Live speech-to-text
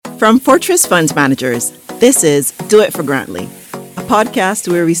From Fortress Fund Managers, this is Do It for Grantley, a podcast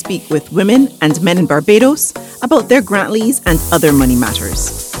where we speak with women and men in Barbados about their Grantleys and other money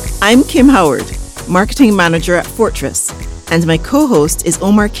matters. I'm Kim Howard, Marketing Manager at Fortress, and my co-host is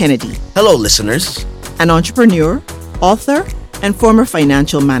Omar Kennedy. Hello, listeners. An entrepreneur, author, and former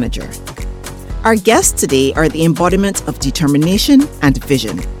financial manager. Our guests today are the embodiment of determination and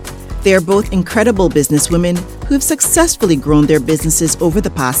vision. They are both incredible businesswomen who have successfully grown their businesses over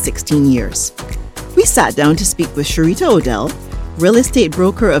the past 16 years. We sat down to speak with Sharita Odell, real estate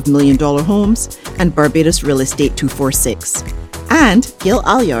broker of $1 Million Homes and Barbados Real Estate 246, and Gail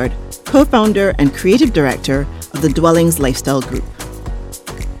Alliard, co-founder and creative director of the Dwellings Lifestyle Group.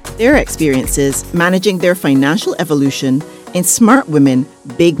 Their experiences managing their financial evolution in Smart Women,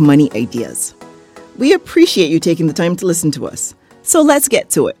 Big Money Ideas. We appreciate you taking the time to listen to us. So let's get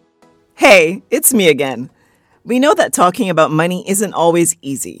to it. Hey, it's me again. We know that talking about money isn't always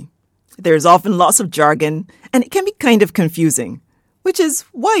easy. There's often lots of jargon, and it can be kind of confusing, which is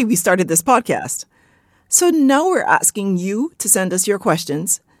why we started this podcast. So now we're asking you to send us your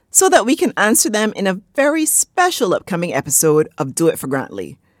questions so that we can answer them in a very special upcoming episode of Do It for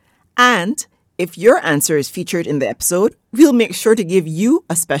Grantley. And if your answer is featured in the episode, we'll make sure to give you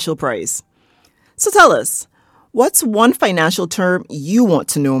a special prize. So tell us, what's one financial term you want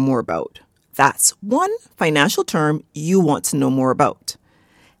to know more about? That's one financial term you want to know more about.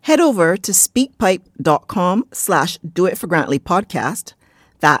 Head over to speakpipe.com/doitforgrantley-podcast.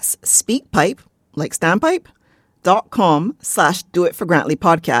 That's speakpipe, like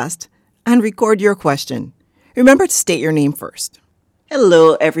standpipe.com/doitforgrantley-podcast and record your question. Remember to state your name first.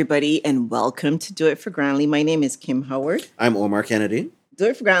 Hello, everybody, and welcome to Do It for Grantley. My name is Kim Howard. I'm Omar Kennedy. Do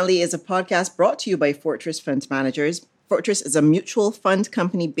It for Grantley is a podcast brought to you by Fortress Fund Managers. Fortress is a mutual fund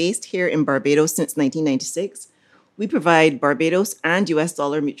company based here in Barbados since 1996. We provide Barbados and US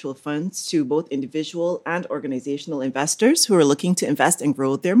dollar mutual funds to both individual and organizational investors who are looking to invest and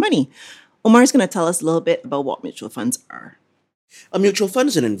grow their money. Omar is going to tell us a little bit about what mutual funds are. A mutual fund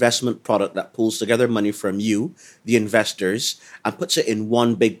is an investment product that pulls together money from you, the investors, and puts it in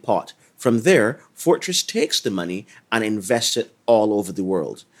one big pot. From there, Fortress takes the money and invests it all over the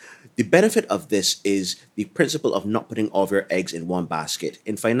world. The benefit of this is the principle of not putting all of your eggs in one basket.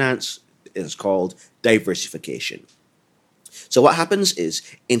 In finance, it is called diversification. So what happens is,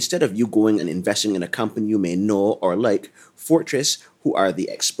 instead of you going and investing in a company you may know or like, Fortress, who are the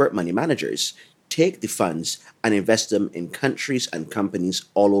expert money managers, take the funds and invest them in countries and companies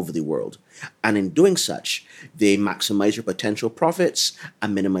all over the world. And in doing such, they maximize your potential profits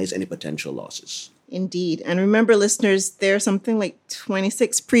and minimize any potential losses. Indeed. And remember, listeners, there are something like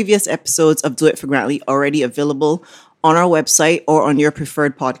 26 previous episodes of Do It for Grantley already available on our website or on your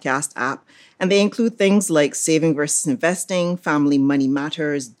preferred podcast app. And they include things like saving versus investing, family money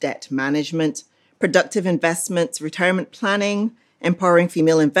matters, debt management, productive investments, retirement planning, empowering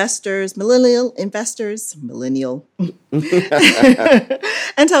female investors, millennial,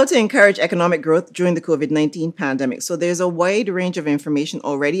 and how to encourage economic growth during the COVID-19 pandemic. So there's a wide range of information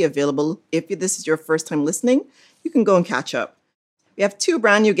already available. If this is your first time listening, you can go and catch up. We have two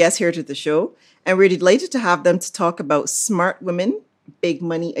brand new guests here to the show, and we're delighted to have them to talk about Smart Women, Big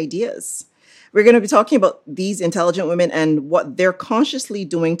Money Ideas. We're going to be talking about these intelligent women and what they're consciously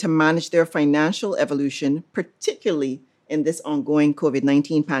doing to manage their financial evolution, particularly in this ongoing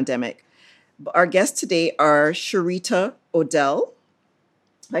COVID-19 pandemic. Our guests today are Sharita Odell.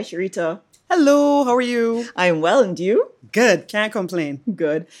 Hi, Sharita. Hello, how are you? I'm well, and you? Good, can't complain.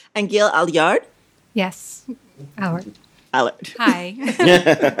 Good. And Gail Alliard. Yes, Howard. Allard. Hi.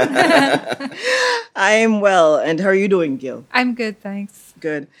 I'm well, and how are you doing, Gail? I'm good, thanks.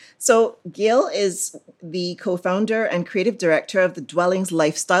 Good. So Gail is the co-founder and creative director of the Dwellings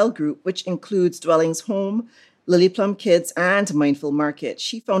Lifestyle Group, which includes Dwellings Home, Lily Plum Kids, and Mindful Market.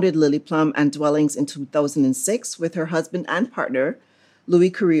 She founded Lily Plum and Dwellings in 2006 with her husband and partner, Louis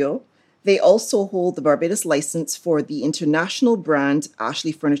Carrillo. They also hold the Barbados license for the international brand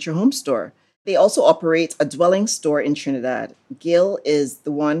Ashley Furniture Home Store. They also operate a dwelling store in Trinidad. Gail is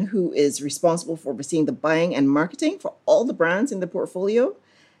the one who is responsible for overseeing the buying and marketing for all the brands in the portfolio.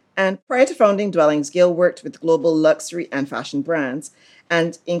 And prior to founding Dwellings, Gail worked with global luxury and fashion brands,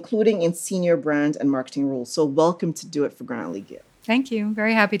 and including in senior brand and marketing roles. So welcome to Do It for Grantley, Gail. Thank you.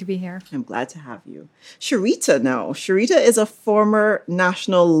 Very happy to be here. I'm glad to have you. Sharita now. Sharita is a former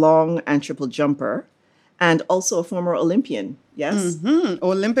national long and triple jumper and also a former Olympian. Yes.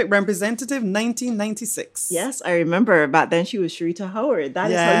 Olympic representative, 1996. Yes, I remember back then she was Sharita Howard.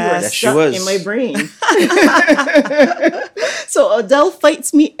 That is how you were Yes. Yes, she stuck was. in my brain. So Adele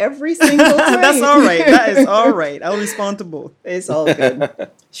fights me every single time. That's all right. That is all right. I'll respond to both. It's all good.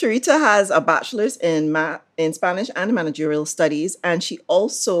 Sharita has a bachelor's in Spanish and managerial studies, and she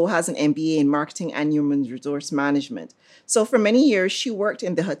also has an MBA in marketing and human resource management. So for many years, she worked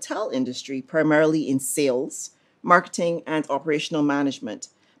in the hotel industry, primarily in sales, marketing, and operational management.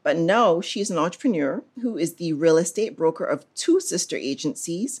 But now she's an entrepreneur who is the real estate broker of two sister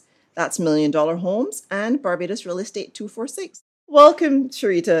agencies. That's Million Dollar Homes and Barbados Real Estate 246. Welcome,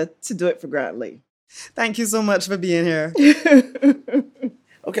 Sharita, to Do It for Grantley. Thank you so much for being here.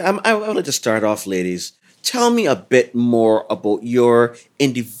 Okay, I would like to start off, ladies. Tell me a bit more about your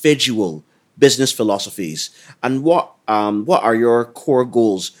individual business philosophies and what are your core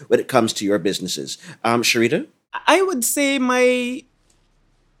goals when it comes to your businesses. Sharita? I would say my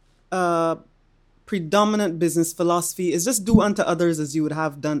predominant business philosophy is just do unto others as you would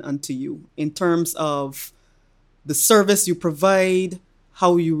have done unto you, in terms of the service you provide,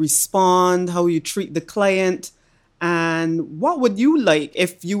 how you respond, how you treat the client, and what would you like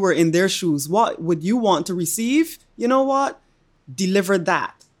if you were in their shoes? What would you want to receive? You know what? Deliver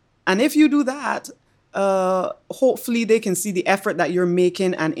that. And if you do that, hopefully they can see the effort that you're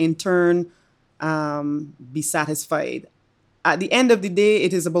making and in turn be satisfied. At the end of the day,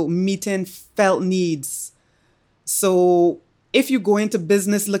 it is about meeting felt needs. So if you go into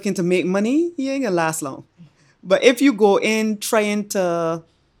business looking to make money, you ain't gonna last long. But if you go in trying to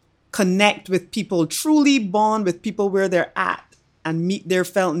connect with people, truly bond with people where they're at and meet their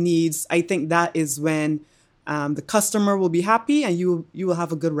felt needs, I think that is when the customer will be happy and you will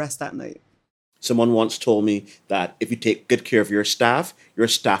have a good rest that night. Someone once told me that if you take good care of your staff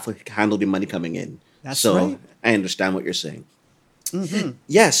will handle the money coming in. That's so right. I understand what you're saying.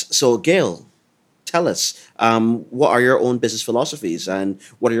 Yes. So Gail, tell us, what are your own business philosophies and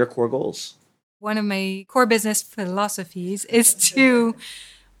what are your core goals? One of my core business philosophies is to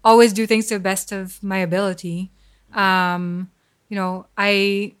always do things to the best of my ability. I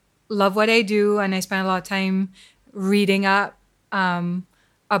love what I do, and I spend a lot of time reading up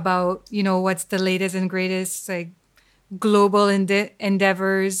about, what's the latest and greatest global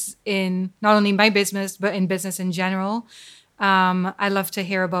endeavors in not only my business, but in business in general. I love to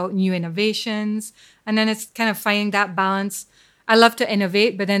hear about new innovations. And then it's kind of finding that balance. I love to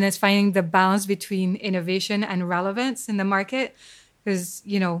innovate, but then it's finding the balance between innovation and relevance in the market. Because,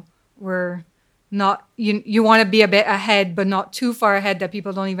 we're not, you want to be a bit ahead, but not too far ahead that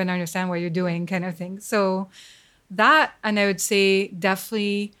people don't even understand what you're doing, kind of thing. So that, and I would say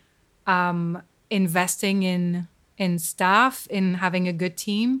definitely investing in staff, in having a good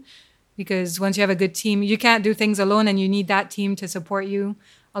team. Because once you have a good team, you can't do things alone and you need that team to support you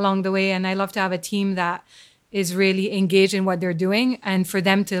along the way. And I love to have a team that is really engaged in what they're doing and for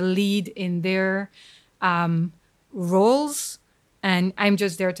them to lead in their roles. And I'm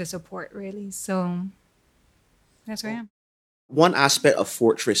just there to support, really. So that's where I am. One aspect of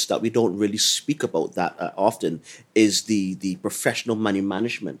Fortress that we don't really speak about that often is the professional money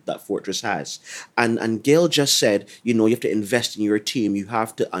management that Fortress has. And Gail just said, you have to invest in your team. You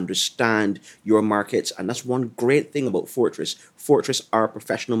have to understand your markets. And that's one great thing about Fortress. Fortress are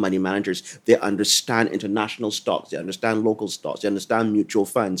professional money managers. They understand international stocks. They understand local stocks. They understand mutual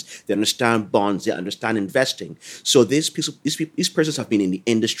funds. They understand bonds. They understand investing. So these persons have been in the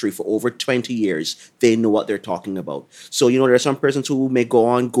industry for over 20 years. They know what they're talking about. So, there are some persons who may go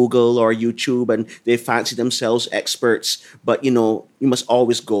on Google or YouTube and they fancy themselves experts. But, you must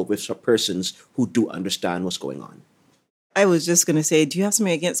always go with some persons who do understand what's going on. I was just going to say, do you have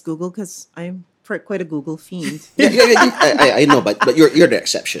something against Google? Because I'm quite a Google fiend. I know, but you're the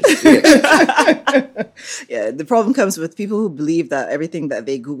exception. Yeah, the problem comes with people who believe that everything that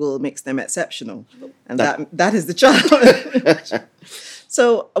they Google makes them exceptional. And that is the challenge.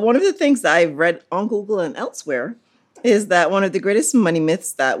 So one of the things that I've read on Google and elsewhere is that one of the greatest money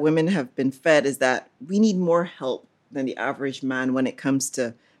myths that women have been fed is that we need more help than the average man when it comes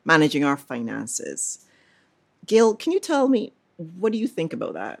to managing our finances. Gail, can you tell me, what do you think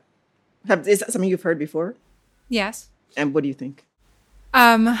about that? Is that something you've heard before? Yes. And what do you think?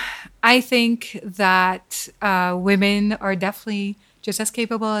 I think that women are definitely just as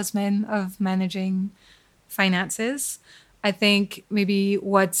capable as men of managing finances. I think maybe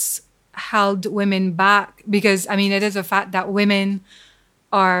what's held women back, because it is a fact that women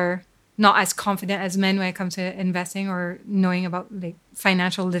are not as confident as men when it comes to investing or knowing about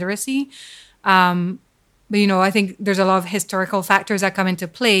financial literacy. But, I think there's a lot of historical factors that come into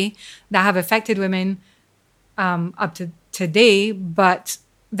play that have affected women up to today, but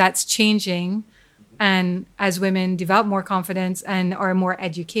that's changing. And as women develop more confidence and are more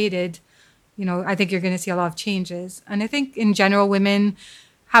educated, I think you're going to see a lot of changes. And I think in general, women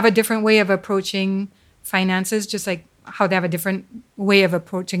have a different way of approaching finances, just like how they have a different way of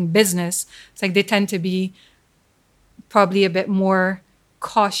approaching business. It's like they tend to be probably a bit more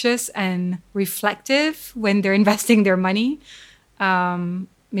cautious and reflective when they're investing their money,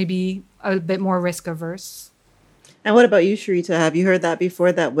 maybe a bit more risk averse. And what about you, Sharita? Have you heard that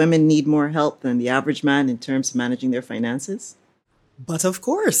before, that women need more help than the average man in terms of managing their finances? But of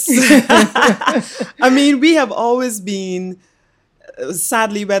course. I mean, we have always been,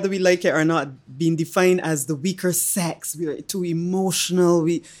 sadly, whether we like it or not, been defined as the weaker sex. We're too emotional.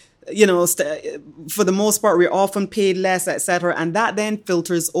 For the most part, we're often paid less, etc. And that then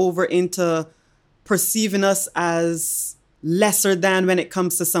filters over into perceiving us as lesser than when it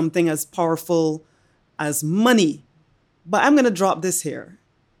comes to something as powerful as money. But I'm going to drop this here.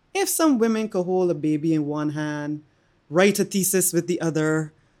 If some women could hold a baby in one hand, write a thesis with the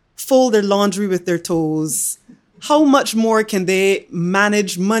other, fold their laundry with their toes, how much more can they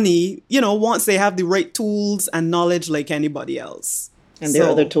manage money, once they have the right tools and knowledge like anybody else? And their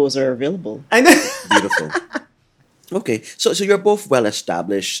other tools are available. Beautiful. Okay, so you're both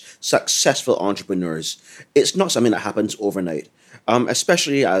well-established, successful entrepreneurs. It's not something that happens overnight,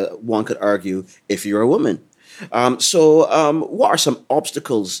 especially, one could argue, if you're a woman. What are some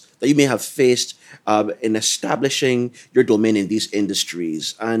obstacles that you may have faced in establishing your domain in these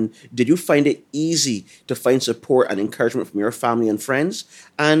industries? And did you find it easy to find support and encouragement from your family and friends?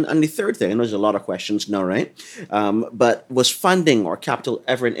 And the third thing, I know there's a lot of questions now, right? But was funding or capital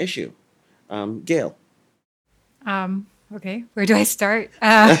ever an issue? Gail? Okay, where do I start?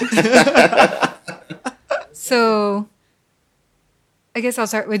 So I guess I'll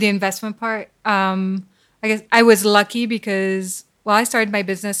start with the investment part. I guess I was lucky because, I started my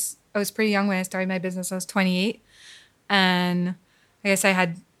business. I was pretty young when I started my business. I was 28. And I guess I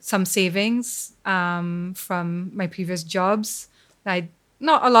had some savings from my previous jobs.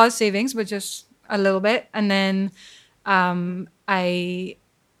 Not a lot of savings, but just a little bit. And then I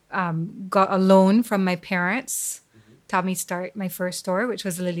got a loan from my parents to help me start my first store, which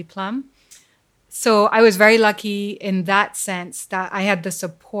was Lily Plum. So I was very lucky in that sense that I had the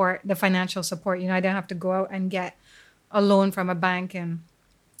support, the financial support. I didn't have to go out and get a loan from a bank and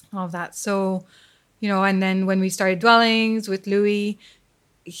all of that. So, and then when we started Dwellings with Louis,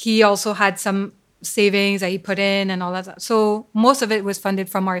 he also had some savings that he put in and all that. So most of it was funded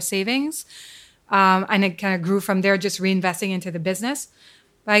from our savings. And it kind of grew from there, just reinvesting into the business.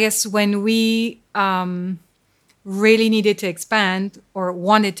 But I guess when we really needed to expand or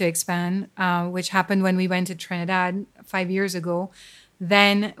wanted to expand, which happened when we went to Trinidad 5 years ago,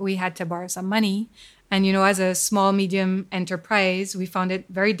 then we had to borrow some money. And, as a small, medium enterprise, we found it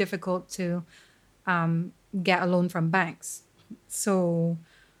very difficult to get a loan from banks. So,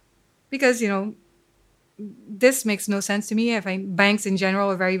 because, this makes no sense to me. I find banks in general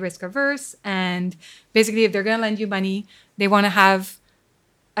are very risk averse. And basically, if they're going to lend you money, they want to have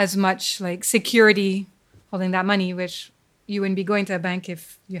as much security holding that money, which you wouldn't be going to a bank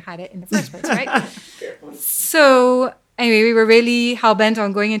if you had it in the first place, right? So anyway, we were really hell-bent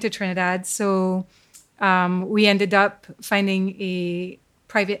on going into Trinidad. So we ended up finding a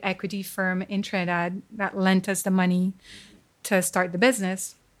private equity firm in Trinidad that lent us the money to start the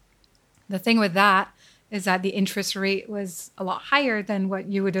business. The thing with that is that the interest rate was a lot higher than what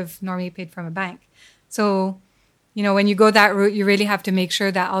you would have normally paid from a bank. So, when you go that route, you really have to make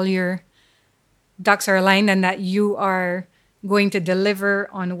sure that all your ducks are aligned and that you are going to deliver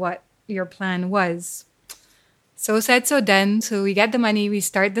on what your plan was. So said, so done. So we get the money, we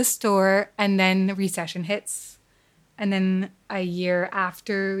start the store, and then the recession hits. And then a year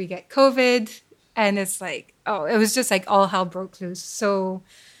after, we get COVID, and it's it was just all hell broke loose. So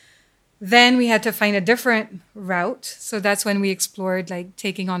then we had to find a different route. So that's when we explored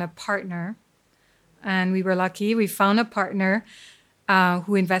taking on a partner. And we were lucky. We found a partner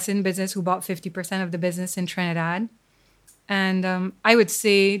who invested in business, who bought 50% of the business in Trinidad. And I would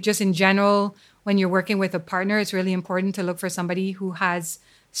say just in general, when you're working with a partner, it's really important to look for somebody who has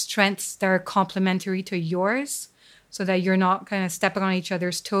strengths that are complementary to yours so that you're not kind of stepping on each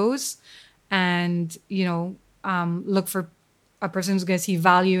other's toes, and, look for a person who's going to see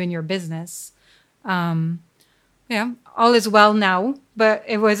value in your business. All is well now, but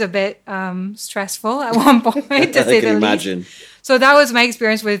it was a bit stressful at one point, to say the least. So that was my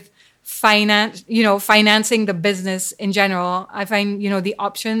experience with financing the business in general. I find, the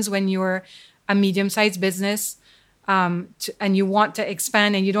options when you're a medium-sized business, and you want to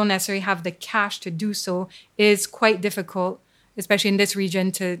expand and you don't necessarily have the cash to do so, is quite difficult, especially in this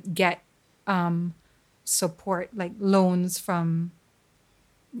region, to get support, like loans from,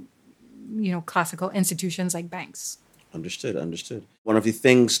 classical institutions like banks. Understood. One of the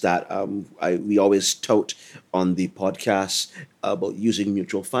things that we always tout on the podcast about using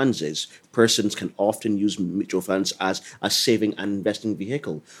mutual funds is persons can often use mutual funds as a saving and investing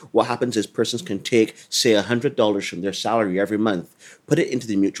vehicle. What happens is persons can take, say, $100 from their salary every month, put it into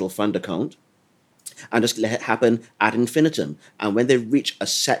the mutual fund account, and just let it happen ad infinitum. And when they reach a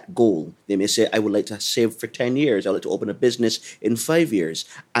set goal, they may say, I would like to save for 10 years. I would like to open a business in 5 years.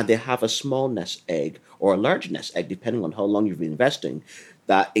 And they have a small nest egg or a large nest egg, depending on how long you've been investing,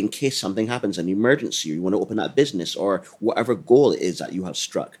 that in case something happens, an emergency, or you want to open that business, or whatever goal it is that you have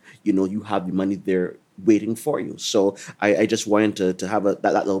struck, you have the money there waiting for you. So I just wanted to have that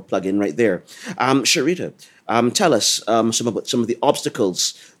little plug in right there. Sharita, tell us some of the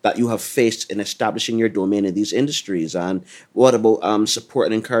obstacles that you have faced in establishing your domain in these industries, and what about support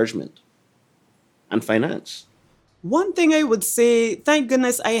and encouragement and finance? One thing I would say, thank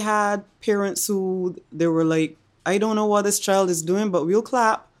goodness I had parents who, they were like, I don't know what this child is doing, but we'll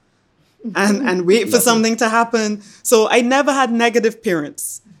clap and wait for something to happen. So I never had negative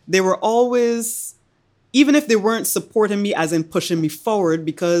parents. They were always, even if they weren't supporting me as in pushing me forward,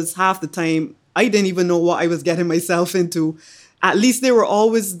 because half the time I didn't even know what I was getting myself into, at least they were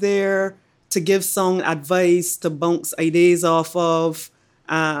always there to give sound advice, to bounce ideas off of,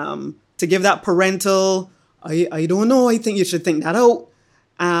 to give that parental, I don't know, I think you should think that out.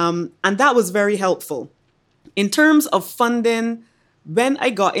 And that was very helpful. In terms of funding, when I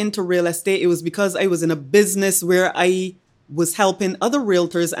got into real estate, it was because I was in a business where I was helping other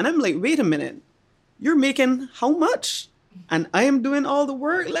realtors. And I'm like, wait a minute, you're making how much? And I am doing all the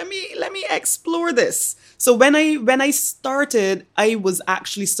work. Let me explore this. So when I started, I was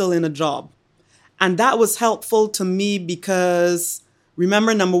actually still in a job. And that was helpful to me because,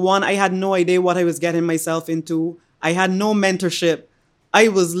 remember, number one, I had no idea what I was getting myself into. I had no mentorship. I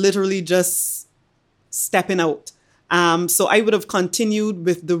was literally just stepping out. So I would have continued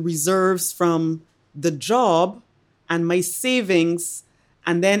with the reserves from the job and my savings.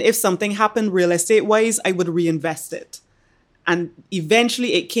 And then if something happened real estate wise, I would reinvest it. And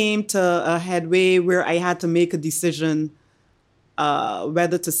eventually it came to a headway where I had to make a decision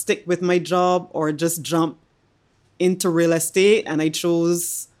whether to stick with my job or just jump into real estate. And I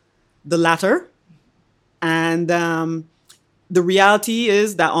chose the latter. And the reality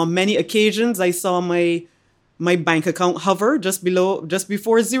is that on many occasions, I saw my bank account hover just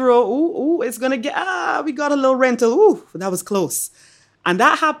before zero. Ooh, it's going to get, we got a little rental. Ooh, that was close. And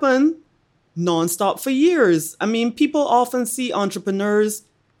that happened nonstop for years. I mean, people often see entrepreneurs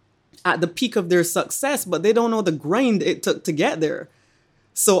at the peak of their success, but they don't know the grind it took to get there.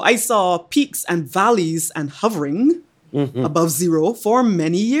 So I saw peaks and valleys and hovering above zero for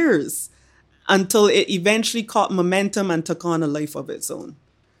many years until it eventually caught momentum and took on a life of its own.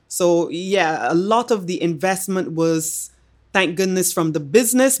 So yeah, a lot of the investment was, thank goodness, from the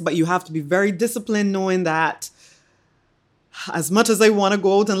business, but you have to be very disciplined knowing that as much as I want to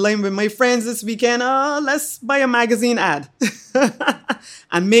go out and line with my friends this weekend, let's buy a magazine ad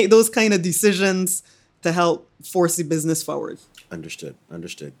and make those kind of decisions to help force the business forward. Understood.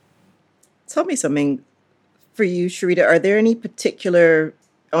 Tell me something for you, Sharita. Are there any particular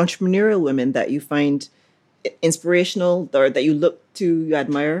entrepreneurial women that you find inspirational or that you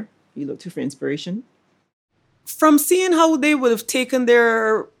admire, you look to for inspiration? From seeing how they would have taken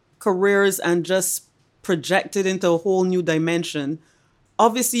their careers and just projected into a whole new dimension,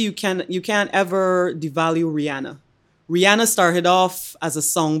 obviously you can't ever devalue Rihanna. Rihanna started off as a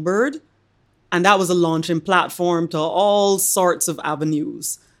songbird, and that was a launching platform to all sorts of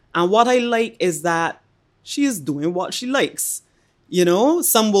avenues. And what I like is that she is doing what she likes. You know,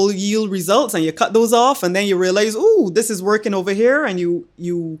 some will yield results and you cut those off and then you realize, oh, this is working over here, and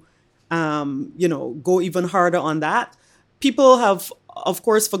you go even harder on that. People have, of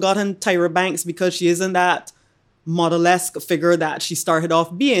course, forgotten Tyra Banks because she isn't that model-esque figure that she started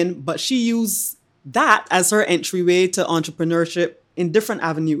off being, but she used that as her entryway to entrepreneurship in different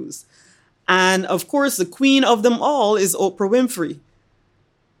avenues. And of course, the queen of them all is Oprah Winfrey.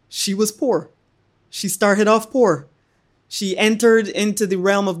 She was poor. She started off poor. She entered into the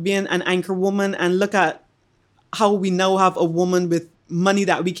realm of being an anchor woman, and look at how we now have a woman with money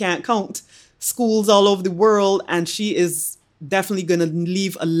that we can't count, schools all over the world, and she is definitely going to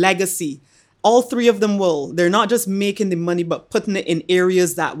leave a legacy. All three of them will. They're not just making the money, but putting it in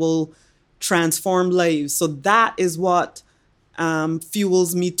areas that will transform lives. So that is what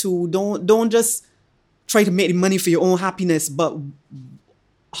fuels me too. Don't just try to make the money for your own happiness, but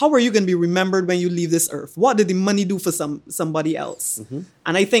how are you going to be remembered when you leave this earth? What did the money do for somebody else?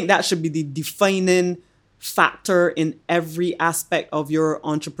 And I think that should be the defining factor in every aspect of your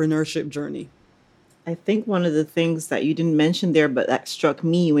entrepreneurship journey. I think one of the things that you didn't mention there, but that struck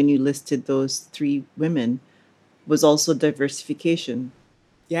me when you listed those 3 women, was also diversification.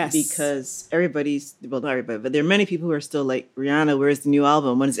 Yes. Because everybody's, well, not everybody, but there are many people who are still like, Rihanna, where's the new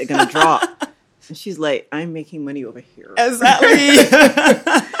album? When is it going to drop? And she's like, I'm making money over here. Exactly.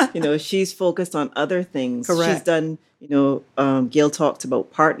 You know, she's focused on other things. Correct. She's done, you know, Gail talked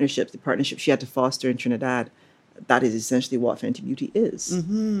about partnerships, the partnership she had to foster in Trinidad. That is essentially what Fenty Beauty is.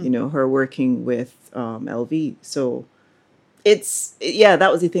 You know, her working with LV. So that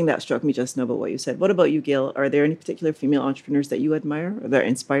was the thing that struck me just now about what you said. What about you, Gail? Are there any particular female entrepreneurs that you admire or that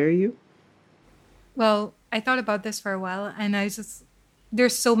inspire you? Well, I thought about this for a while, and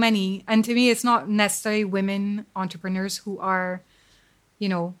there's so many. And to me, it's not necessarily women entrepreneurs who are, you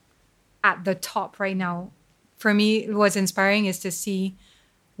know, at the top right now. For me, what's inspiring is to see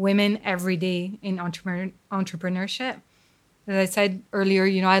women every day in entrepreneurship. As I said earlier,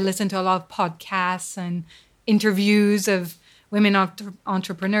 you know, I listen to a lot of podcasts and interviews of women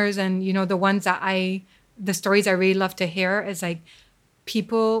entrepreneurs, and you know, the stories I really love to hear is like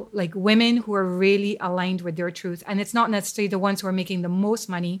people, like women who are really aligned with their truth. And it's not necessarily the ones who are making the most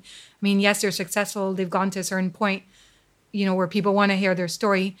money. I mean, yes, they're successful, they've gone to a certain point, you know, where people want to hear their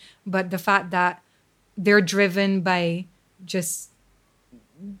story, but the fact that they're driven by just,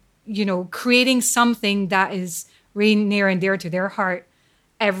 you know, creating something that is really near and dear to their heart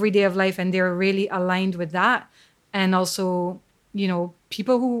every day of life, and they're really aligned with that. And also, you know,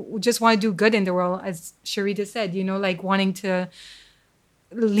 people who just want to do good in the world, as Sharita said, you know, like wanting to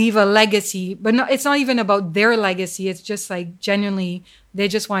leave a legacy, but it's not even about their legacy. It's just like genuinely, they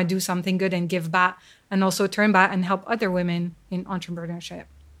just want to do something good and give back, and also turn back and help other women in entrepreneurship.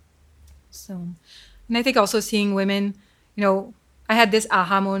 So, and I think also seeing women, you know, I had this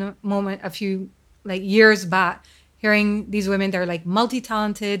aha moment a few like years back, hearing these women, they're like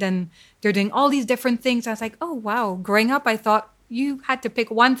multi-talented and they're doing all these different things. I was like, oh, wow. Growing up, I thought you had to pick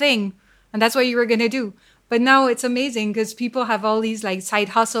one thing and that's what you were going to do. But now it's amazing because people have all these like side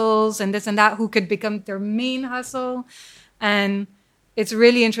hustles and this and that who could become their main hustle. And it's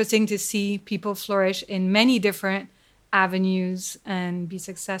really interesting to see people flourish in many different avenues and be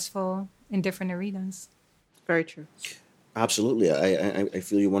successful in different arenas. Very true. Absolutely. I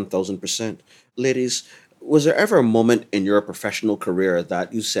feel you 1,000%. Ladies, was there ever a moment in your professional career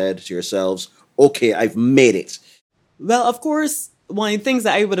that you said to yourselves, okay, I've made it? Well, of course, one of the things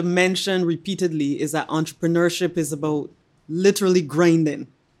that I would have mentioned repeatedly is that entrepreneurship is about literally grinding.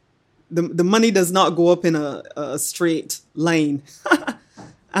 The money does not go up in a straight line.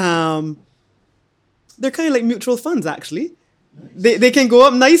 They're kind of like mutual funds, actually. They can go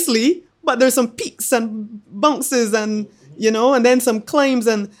up nicely, but there's some peaks and bounces and, you know, and then some climbs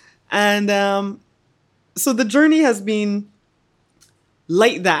and so the journey has been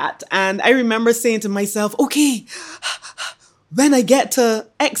like that. And I remember saying to myself, okay, when I get to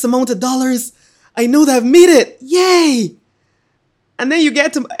X amount of dollars, I know that I've made it. Yay! And then you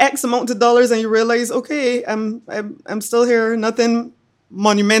get to X amount of dollars and you realize, okay, I'm still here. Nothing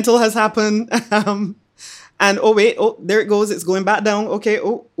monumental has happened. And oh wait, oh there it goes. It's going back down. Okay,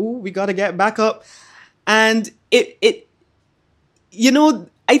 we got to get back up. And it you know,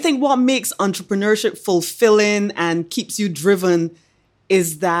 I think what makes entrepreneurship fulfilling and keeps you driven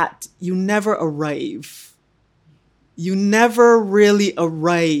is that you never arrive. You never really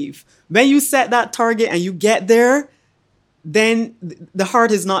arrive. When you set that target and you get there, then the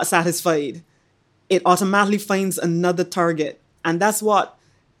heart is not satisfied. It automatically finds another target. And that's what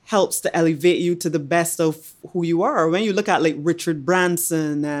helps to elevate you to the best of who you are. When you look at like Richard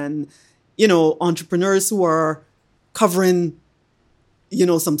Branson and, you know, entrepreneurs who are covering, you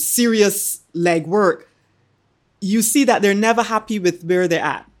know, some serious legwork, you see that they're never happy with where they're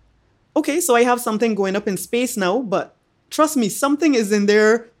at. Okay, so I have something going up in space now, but trust me, something is in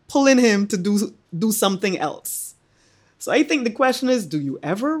there pulling him to do something else. So I think the question is, do you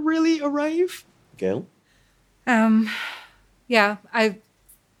ever really arrive? Gail? Yeah, I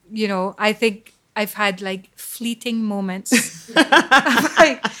think I've had like fleeting moments.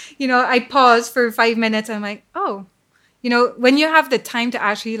 I pause for 5 minutes and I'm like, oh, you know, when you have the time to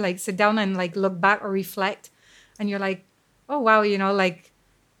actually like sit down and like look back or reflect and you're like, oh, wow, you know, like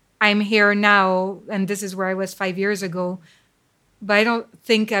I'm here now and this is where I was 5 years ago. But I don't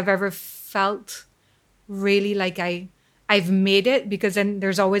think I've ever felt really like I've made it, because then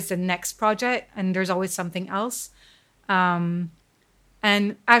there's always the next project and there's always something else. And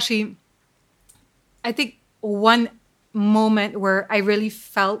actually, I think one moment where I really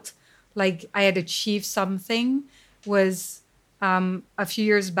felt like I had achieved something was a few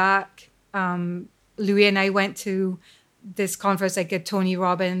years back. Louis and I went to this conference, like a Tony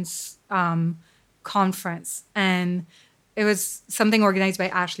Robbins conference, and it was something organized by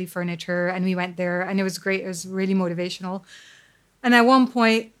Ashley Furniture, and we went there, and it was great. It was really motivational. And at one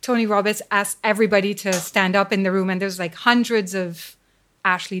point, Tony Robbins asked everybody to stand up in the room, and there's like hundreds of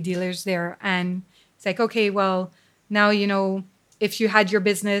Ashley dealers there. And it's like, okay, well, now, if you had your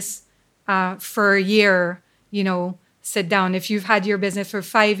business for a year, sit down. If you've had your business for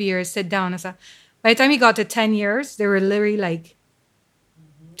 5 years, sit down. And so by the time he got to 10 years, there were literally like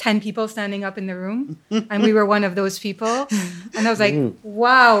 10 people standing up in the room. And we were one of those people. And I was like,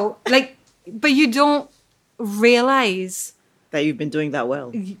 wow. But you don't realize that you've been doing that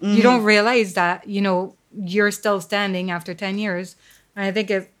well. You don't realize that, you're still standing after 10 years. And I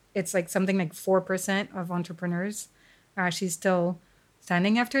think it's like something like 4% of entrepreneurs are actually still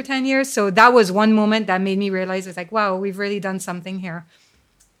standing after 10 years. So that was one moment that made me realize it's like, wow, we've really done something here.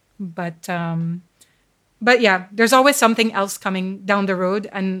 But yeah, there's always something else coming down the road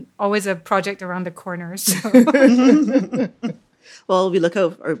and always a project around the corner. So. Well, we look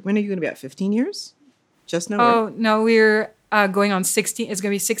out. When are you going to be at 15 years? Just now? Oh, no, we're going on 16. It's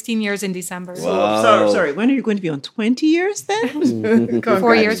going to be 16 years in December. Wow. So, sorry. When are you going to be on 20 years then?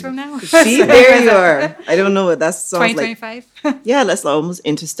 4 years from now. See, there you are. I don't know what that sounds like. 2025. Yeah, that's almost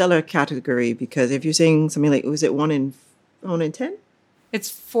interstellar category, because if you're saying something like, was it 1 in 10? It's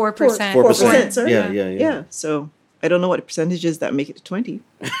 4%. 4%. Sorry. Yeah. So I don't know what the percentage is that make it to 20.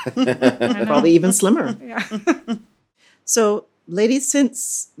 Probably even slimmer. Yeah. So, ladies,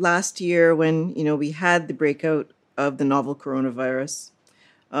 since last year when, we had the breakout of the novel coronavirus,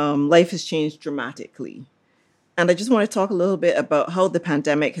 life has changed dramatically. And I just want to talk a little bit about how the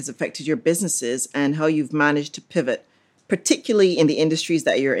pandemic has affected your businesses and how you've managed to pivot, particularly in the industries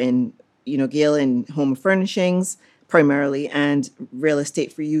that you're in, Gail, in home furnishings primarily, and real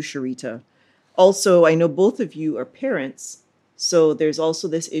estate for you, Sharita. Also, I know both of you are parents, so there's also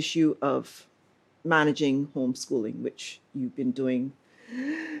this issue of managing homeschooling, which you've been doing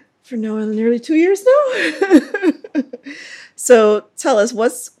for now nearly 2 years now. So tell us,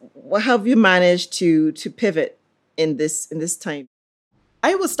 how have you managed to pivot in this time?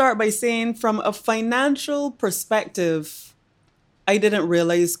 I will start by saying, from a financial perspective, I didn't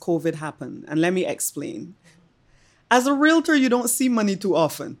realize COVID happened. And let me explain. As a realtor, you don't see money too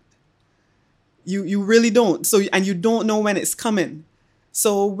often. You really don't. And you don't know when it's coming.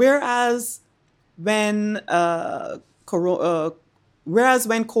 So whereas when COVID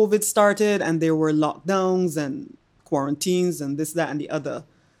started and there were lockdowns and quarantines and this, that, and the other,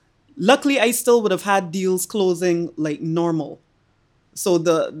 luckily I still would have had deals closing like normal. So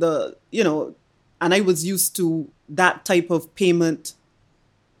and I was used to that type of payment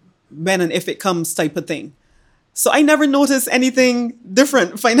when and if it comes type of thing. So I never noticed anything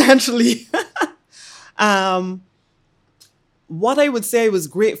different financially. What I would say I was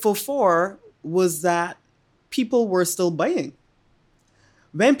grateful for was that people were still buying.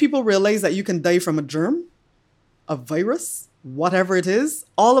 When people realize that you can die from a germ, a virus, whatever it is,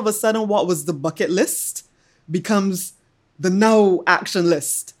 all of a sudden what was the bucket list becomes the now action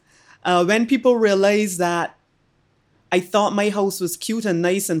list. When people realize that I thought my house was cute and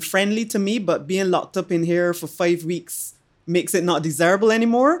nice and friendly to me, but being locked up in here for 5 weeks makes it not desirable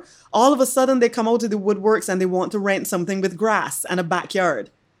anymore, all of a sudden they come out of the woodworks and they want to rent something with grass and a backyard.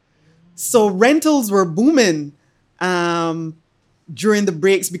 So rentals were booming during the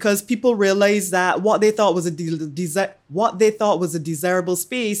breaks because people realized that what they thought was a desirable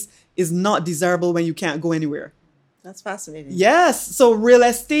space is not desirable when you can't go anywhere. That's fascinating. Yes. So real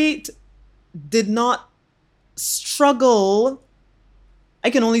estate did not struggle. I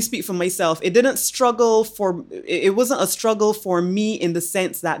can only speak for myself. It wasn't a struggle for me in the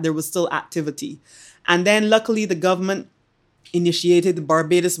sense that there was still activity. And then luckily the government initiated the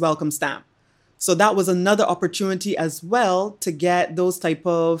Barbados Welcome Stamp. So that was another opportunity as well to get those type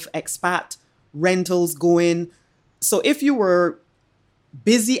of expat rentals going. So if you were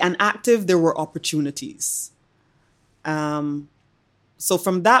busy and active, there were opportunities. So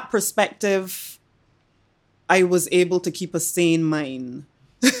from that perspective, I was able to keep a sane mind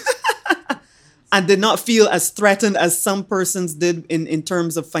and did not feel as threatened as some persons did in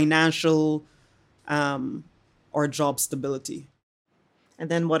terms of financial or job stability. And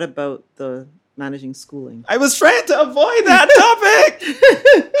then what about the managing schooling? I was trying to avoid that topic.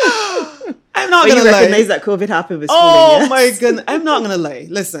 I'm not going to lie. Recognize that COVID happened with schooling. Oh, yes? my goodness. I'm not going to lie.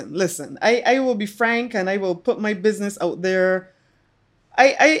 Listen. I will be frank and I will put my business out there.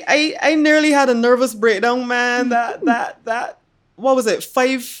 I nearly had a nervous breakdown, man. That what was it?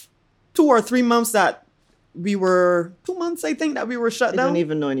 2 or 3 months that we were 2 months, I think, that we were shut I down. don't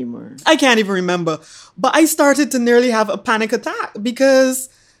even know anymore. I can't even remember. But I started to nearly have a panic attack because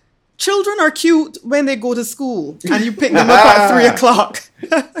children are cute when they go to school and you pick them up at 3 o'clock.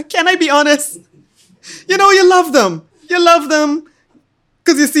 Can I be honest? You know, you love them. You love them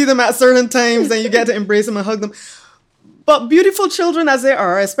because you see them at certain times and you get to embrace them and hug them. But beautiful children as they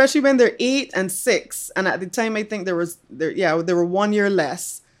are, especially when they're 8 and 6, and at the time I think there were 1 year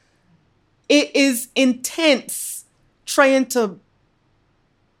less. It is intense trying to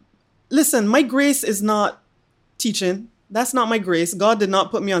listen. My grace is not teaching. That's not my grace. God did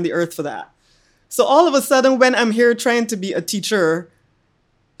not put me on the earth for that. So all of a sudden, when I'm here trying to be a teacher,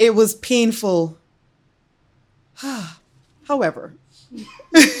 it was painful. However,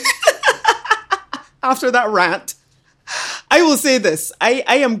 after that rant, I will say this. I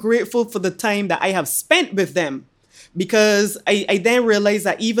am grateful for the time that I have spent with them, because I then realized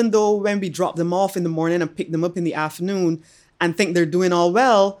that even though when we drop them off in the morning and pick them up in the afternoon and think they're doing all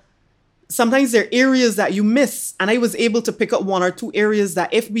well, sometimes there are areas that you miss. And I was able to pick up 1 or 2 areas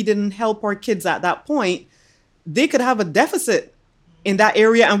that if we didn't help our kids at that point, they could have a deficit in that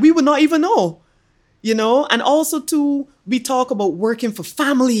area and we would not even know. You know, and also too, we talk about working for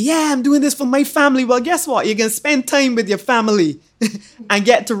family. Yeah, I'm doing this for my family. Well, guess what? You're going to spend time with your family and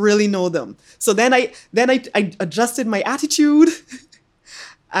get to really know them. So then I adjusted my attitude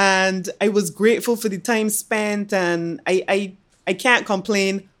and I was grateful for the time spent, and I can't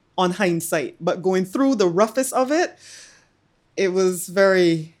complain on hindsight, but going through the roughest of it, it was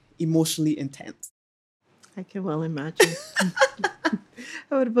very emotionally intense. I can well imagine.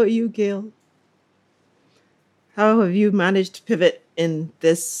 What about you, Gail? How have you managed to pivot in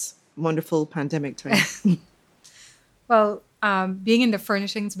this wonderful pandemic time? Well, being in the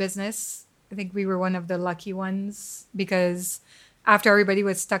furnishings business, I think we were one of the lucky ones, because after everybody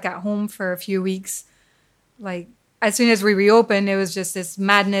was stuck at home for a few weeks, like as soon as we reopened, it was just this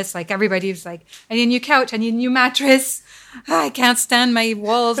madness. Like everybody was like, I need a new couch, I need a new mattress. I can't stand my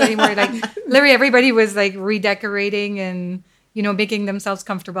walls anymore. Like literally everybody was like redecorating and, you know, making themselves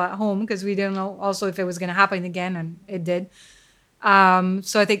comfortable at home, because we didn't know also if it was going to happen again, and it did.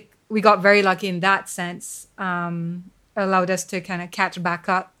 So I think we got very lucky in that sense. Allowed us to kind of catch back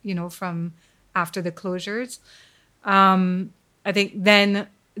up, you know, from after the closures. I think then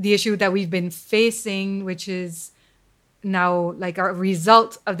the issue that we've been facing, which is now like a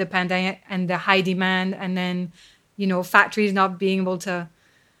result of the pandemic and the high demand, and then, you know, factories not being able to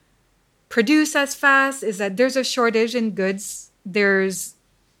produce as fast, is that there's a shortage in goods. There's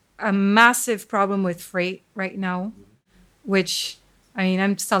a massive problem with freight right now, which, I mean,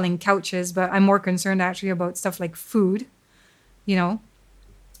 I'm selling couches, but I'm more concerned actually about stuff like food, you know,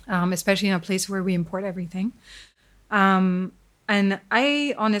 especially in a place where we import everything. And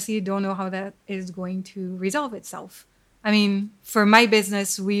I honestly don't know how that is going to resolve itself. I mean, for my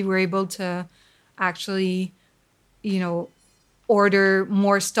business, we were able to actually, you know, order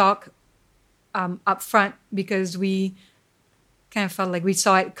more stock up front, because we kind of felt like we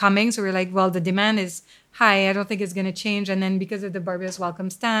saw it coming. So we're like, well, the demand is high. I don't think it's going to change. And then because of the Barbados Welcome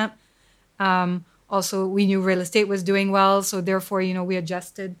Stamp, also we knew real estate was doing well. So therefore, you know, we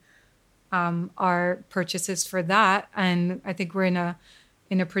adjusted our purchases for that. And I think we're in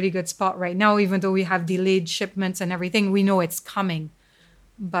a pretty good spot right now, even though we have delayed shipments and everything. We know it's coming.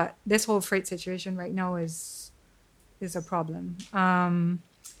 But this whole freight situation right now is a problem.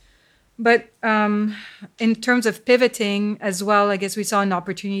 But in terms of pivoting as well, I guess we saw an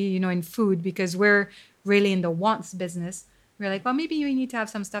opportunity, you know, in food, because we're really in the wants business. We're like, well, maybe we need to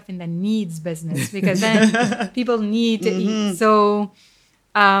have some stuff in the needs business, because then people need to eat. So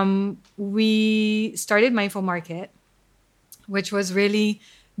we started Mindful Market, which was really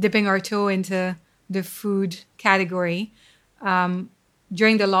dipping our toe into the food category.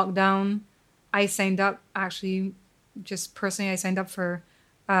 During the lockdown, I signed up, actually, just personally, I signed up for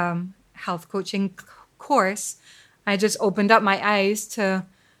health coaching course. I just opened up my eyes to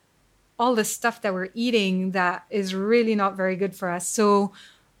all the stuff that we're eating that is really not very good for us. So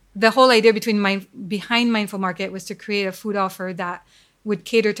the whole idea behind Mindful Market was to create a food offer that would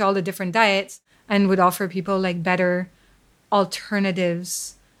cater to all the different diets and would offer people like better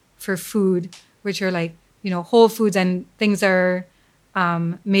alternatives for food, which are like, you know, whole foods and things that are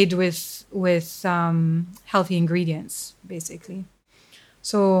made with healthy ingredients, basically.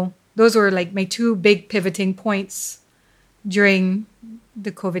 So those were like my 2 big pivoting points during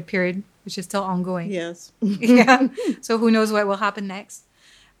the COVID period, which is still ongoing. Yes. Yeah. So who knows what will happen next.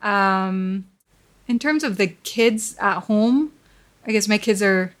 In terms of the kids at home, I guess my kids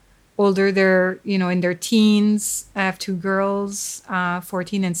are older. They're, in their teens. I have two girls,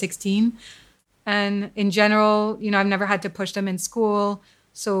 14 and 16. And in general, I've never had to push them in school.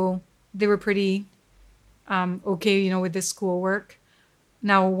 So they were pretty okay, with the schoolwork.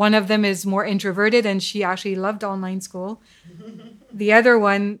 Now, one of them is more introverted and she actually loved online school. The other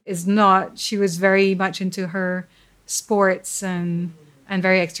one is not. She was very much into her sports and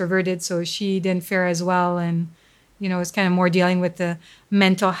very extroverted. So she didn't fare as well. And, it's kind of more dealing with the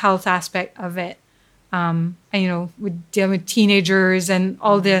mental health aspect of it. And, with dealing with teenagers and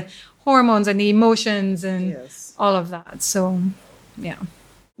all the hormones and the emotions and all of that. So, yeah.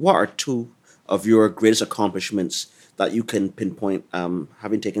 What are two of your greatest accomplishments that you can pinpoint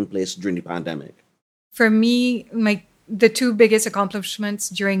having taken place during the pandemic? For me, the two biggest accomplishments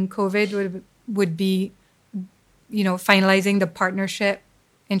during COVID would be, finalizing the partnership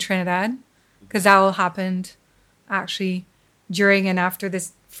in Trinidad, because that all happened actually during and after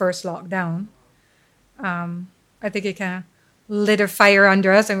this first lockdown. I think it kind of lit a fire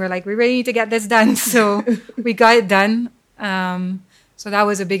under us and we're like, we really need to get this done. So we got it done. So that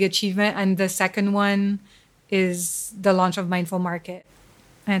was a big achievement. And the second one is the launch of Mindful Market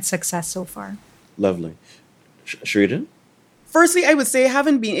and its success so far. Lovely. Sharita? Firstly, I would say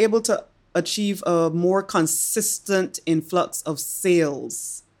having been able to achieve a more consistent influx of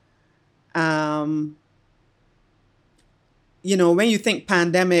sales. When you think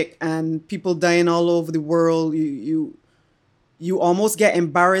pandemic and people dying all over the world, you almost get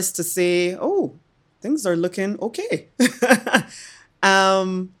embarrassed to say, oh, things are looking okay.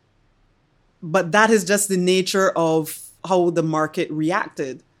 But that is just the nature of how the market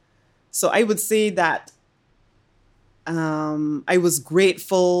reacted. So I would say that I was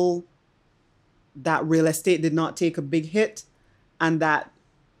grateful that real estate did not take a big hit, and that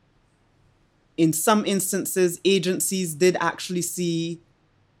in some instances, agencies did actually see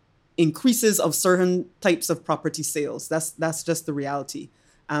increases of certain types of property sales. That's just the reality.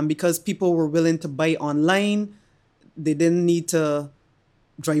 Because people were willing to buy online, they didn't need to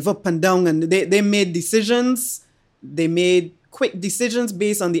drive up and down, and they made decisions. They made quick decisions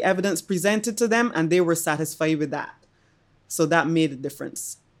based on the evidence presented to them, and they were satisfied with that. So that made a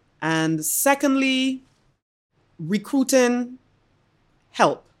difference. And secondly, recruiting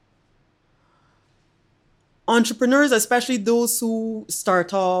help. Entrepreneurs, especially those who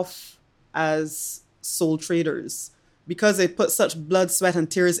start off as sole traders, because they put such blood, sweat, and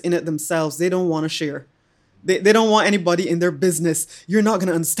tears in it themselves, they don't want to share. They don't want anybody in their business. You're not going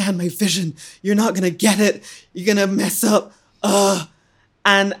to understand my vision. You're not going to get it. You're going to mess up.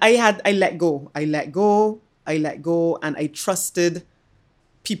 And I let go. I let go, and I trusted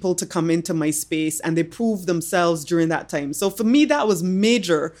people to come into my space, and they proved themselves during that time. So for me, that was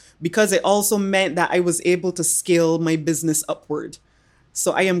major, because it also meant that I was able to scale my business upward.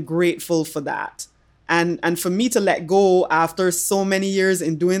 So I am grateful for that. And for me to let go after so many years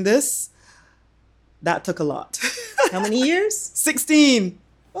in doing this, that took a lot. How many years? 16.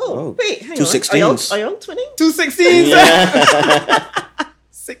 Oh, wait, hang Two on. 16s. Are y'all twinning? 2 16s. Yeah.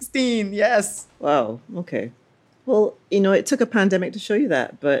 16, yes. Wow, okay. Well, it took a pandemic to show you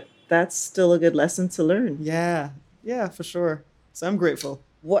that, but that's still a good lesson to learn. Yeah, for sure. So I'm grateful.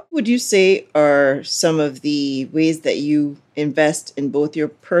 What would you say are some of the ways that you invest in both your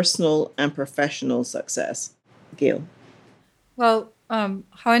personal and professional success? Gail? Well, how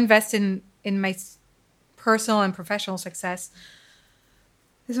I invest in my personal and professional success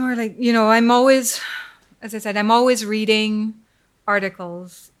is more like, I'm always, as I said, I'm always reading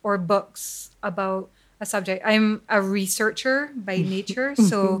articles or books about a subject. I'm a researcher by nature.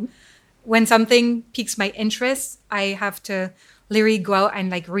 So when something piques my interest, I have to literally go out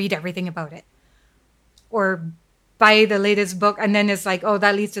and read everything about it or buy the latest book. And then it's like, oh,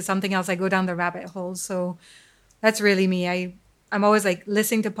 that leads to something else. I go down the rabbit hole. So that's really me. I'm always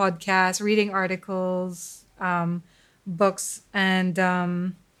listening to podcasts, reading articles, books. And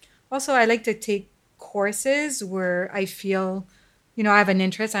also I like to take courses where I feel, I have an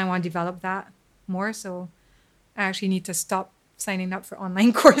interest and I want to develop that more. So I actually need to stop signing up for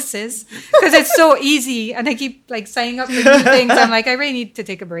online courses because it's so easy. And I keep signing up for new things. I'm I really need to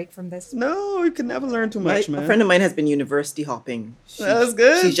take a break from this. No, you can never learn too much, man. A friend of mine has been university hopping. That's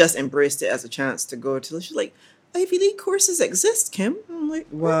good. She just embraced it as a chance to go to, she's like, Ivy League courses exist, Kim. I'm like,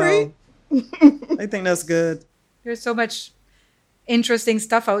 wow. Right. I think that's good. There's so much interesting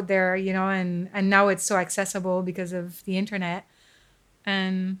stuff out there, and now it's so accessible because of the internet.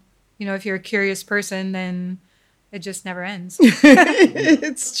 And, if you're a curious person, then it just never ends.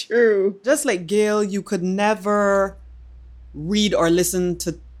 It's true. Just like Gail, you could never read or listen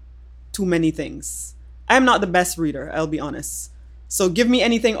to too many things. I'm not the best reader, I'll be honest. So give me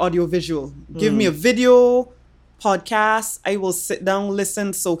anything audiovisual. Give me a video, podcast. I will sit down,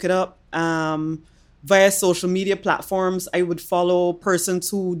 listen, soak it up. Via social media platforms, I would follow persons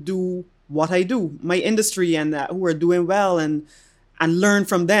who do what I do, my industry, and who are doing well, and learn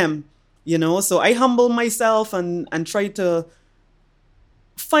from them. So I humble myself and try to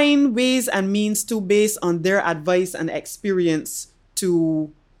find ways and means to, based on their advice and experience,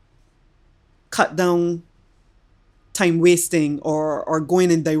 to cut down time wasting or going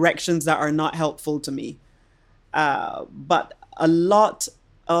in directions that are not helpful to me. But a lot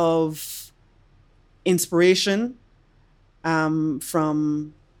of inspiration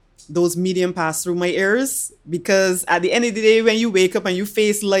from those medium pass through my ears, because at the end of the day, when you wake up and you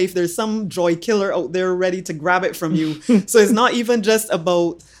face life, there's some joy killer out there ready to grab it from you. So it's not even just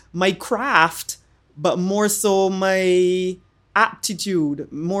about my craft, but more so my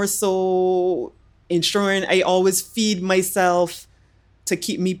aptitude, more so ensuring I always feed myself to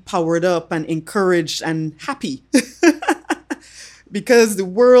keep me powered up and encouraged and happy. Because the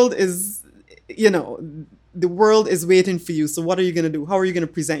world is waiting for you. So what are you going to do? How are you going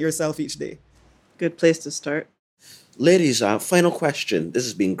to present yourself each day? Good place to start. Ladies, final question. This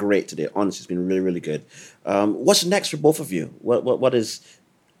has been great today. Honestly, it's been really, really good. What's next for both of you? What is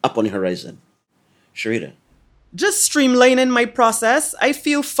up on the horizon? Sharita? Just streamlining my process. I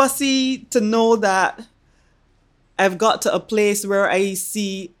feel fussy to know that I've got to a place where I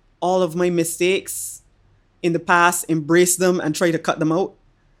see all of my mistakes in the past, embrace them, and try to cut them out.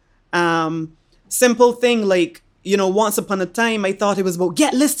 Simple thing like, once upon a time, I thought it was about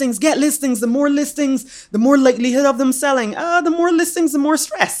get listings. The more listings, the more likelihood of them selling. The more listings, the more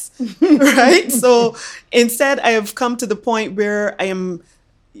stress, right? So instead, I have come to the point where I am,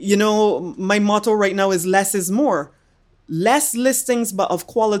 my motto right now is less is more. Less listings, but of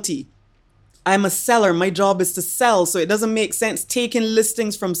quality. I'm a seller. My job is to sell. So it doesn't make sense taking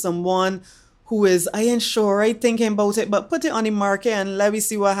listings from someone who is, I ain't sure, I thinking about it, but put it on the market and let me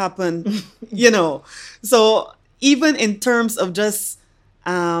see what happens. So even in terms of just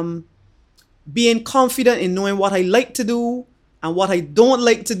being confident in knowing what I like to do and what I don't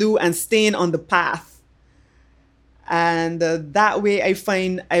like to do, and staying on the path. And that way I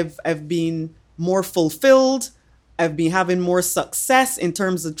find I've been more fulfilled. I've been having more success in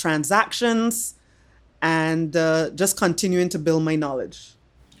terms of transactions, and just continuing to build my knowledge.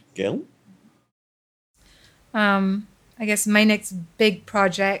 Gail? I guess my next big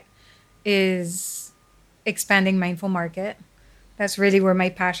project is expanding Mindful Market. That's really where my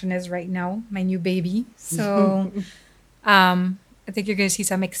passion is right now, my new baby. So I think you're going to see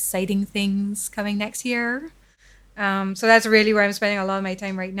some exciting things coming next year. So that's really where I'm spending a lot of my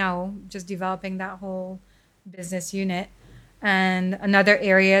time right now, just developing that whole business unit. And another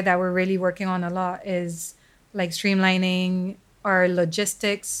area that we're really working on a lot is like streamlining our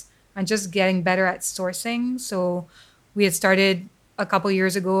logistics and just getting better at sourcing. So we had started a couple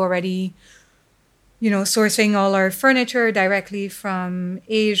years ago already, sourcing all our furniture directly from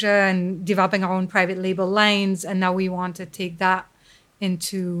Asia and developing our own private label lines. And now we want to take that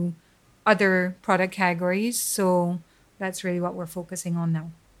into other product categories. So that's really what we're focusing on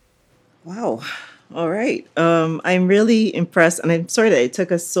now. Wow. All right. I'm really impressed. And I'm sorry that it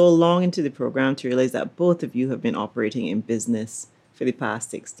took us so long into the program to realize that both of you have been operating in business for the past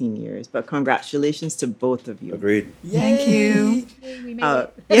 16 years. But congratulations to both of you. Agreed. Thank you. We made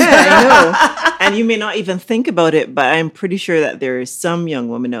it. Yeah, I know. And you may not even think about it, but I'm pretty sure that there is some young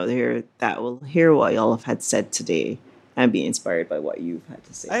woman out there that will hear what y'all have had said today and be inspired by what you've had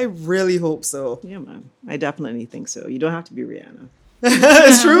to say. I really hope so. Yeah, man. I definitely think so. You don't have to be Rihanna.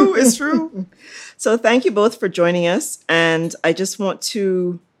 It's true. It's true. So thank you both for joining us. And I just want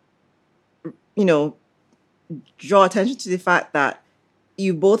to, draw attention to the fact that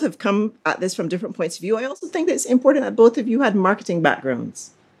you both have come at this from different points of view. I also think that it's important that both of you had marketing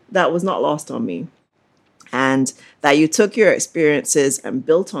backgrounds. That was not lost on me. And that you took your experiences and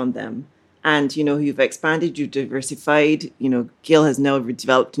built on them. And, you've expanded, you've diversified. Gail has now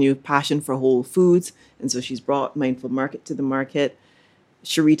developed a new passion for whole foods. And so she's brought Mindful Market to the market.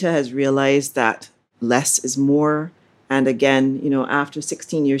 Sharita has realized that less is more. And again, after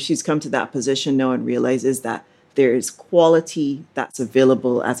 16 years, she's come to that position now and realizes that there is quality that's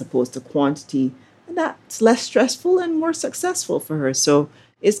available as opposed to quantity. And that's less stressful and more successful for her. So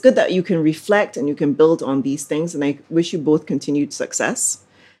it's good that you can reflect and you can build on these things. And I wish you both continued success.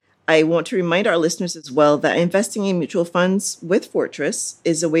 I want to remind our listeners as well that investing in mutual funds with Fortress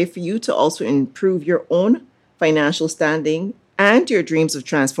is a way for you to also improve your own financial standing and your dreams of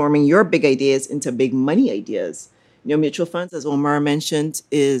transforming your big ideas into big money ideas. Mutual funds, as Omar mentioned,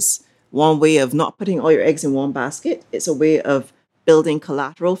 is one way of not putting all your eggs in one basket. It's a way of building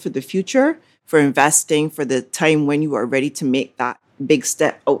collateral for the future, for investing, for the time when you are ready to make that big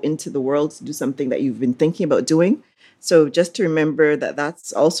step out into the world to do something that you've been thinking about doing. So just to remember that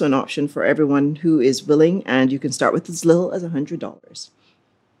that's also an option for everyone who is willing, and you can start with as little as $100.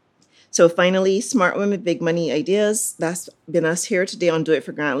 So finally, Smart Women, Big Money Ideas. That's been us here today on Do It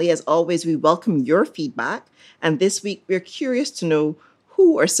for Grantly. As always, we welcome your feedback. And this week, we're curious to know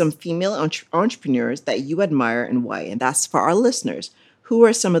who are some female entrepreneurs that you admire and why. And that's for our listeners. Who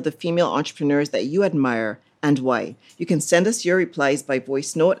are some of the female entrepreneurs that you admire and why? You can send us your replies by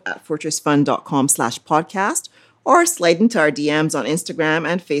voice note at fortressfund.com/podcast or slide into our DMs on Instagram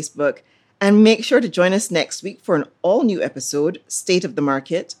and Facebook. And make sure to join us next week for an all-new episode, State of the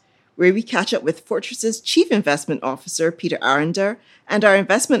Market, where we catch up with Fortress's Chief Investment Officer, Peter Arender, and our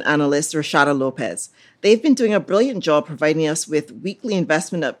investment analyst, Rashada Lopez. They've been doing a brilliant job providing us with weekly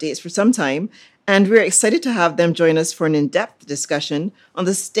investment updates for some time, and we're excited to have them join us for an in-depth discussion on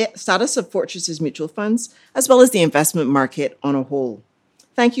the status of Fortress's mutual funds, as well as the investment market on a whole.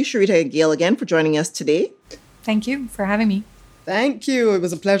 Thank you, Sharita and Gail, again for joining us today. Thank you for having me. Thank you. It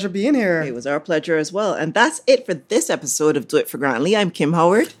was a pleasure being here. It was our pleasure as well. And that's it for this episode of Do It for Grantly. I'm Kim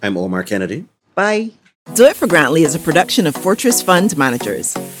Howard. I'm Omar Kennedy. Bye. Do It for Grantly is a production of Fortress Fund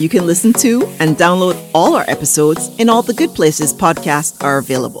Managers. You can listen to and download all our episodes in all the good places podcasts are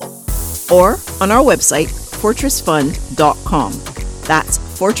available, or on our website, fortressfund.com. That's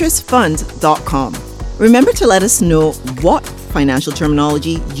fortressfund.com. Remember to let us know what financial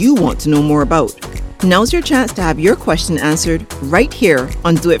terminology you want to know more about. Now's your chance to have your question answered right here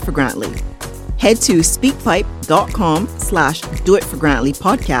on Do It for Grantly. Head to speakpipe.com/doitforgrantly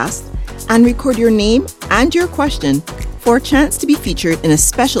podcast and record your name and your question for a chance to be featured in a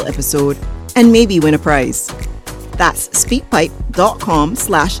special episode and maybe win a prize. That's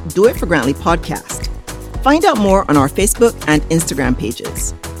speakpipe.com/doitforgrantly podcast. Find out more on our Facebook and Instagram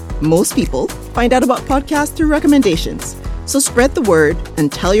pages. Most people find out about podcasts through recommendations, so spread the word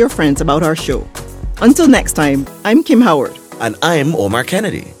and tell your friends about our show. Until next time, I'm Kim Howard. And I'm Omar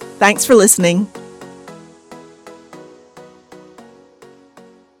Kennedy. Thanks for listening.